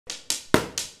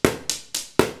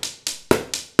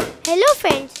Hello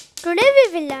friends, today we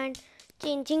will learn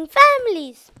changing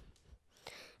families.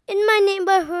 In my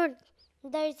neighborhood,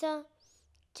 there is a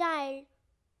child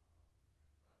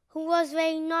who was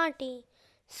very naughty.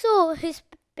 So his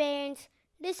parents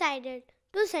decided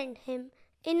to send him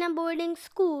in a boarding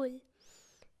school.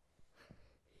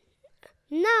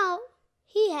 Now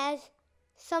he has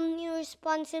some new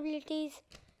responsibilities,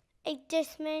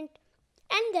 adjustment,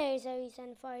 and there is a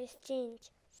reason for his change.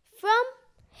 From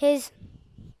his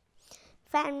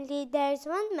family, there is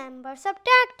one member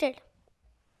subtracted.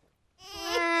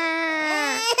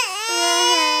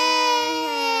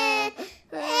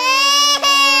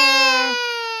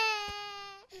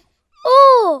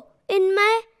 Oh, in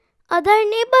my other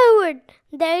neighborhood,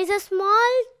 there is a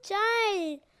small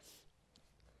child,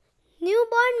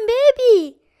 newborn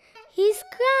baby. He's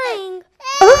crying.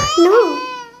 Oh no!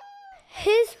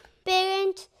 His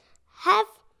parents have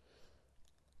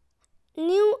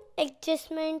new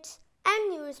adjustments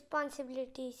and new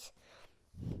responsibilities.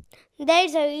 There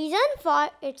is a reason for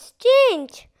its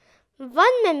change.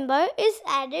 One member is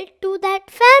added to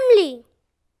that family.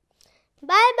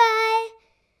 Bye bye.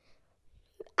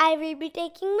 I will be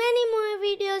taking many more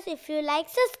videos. If you like,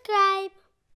 subscribe.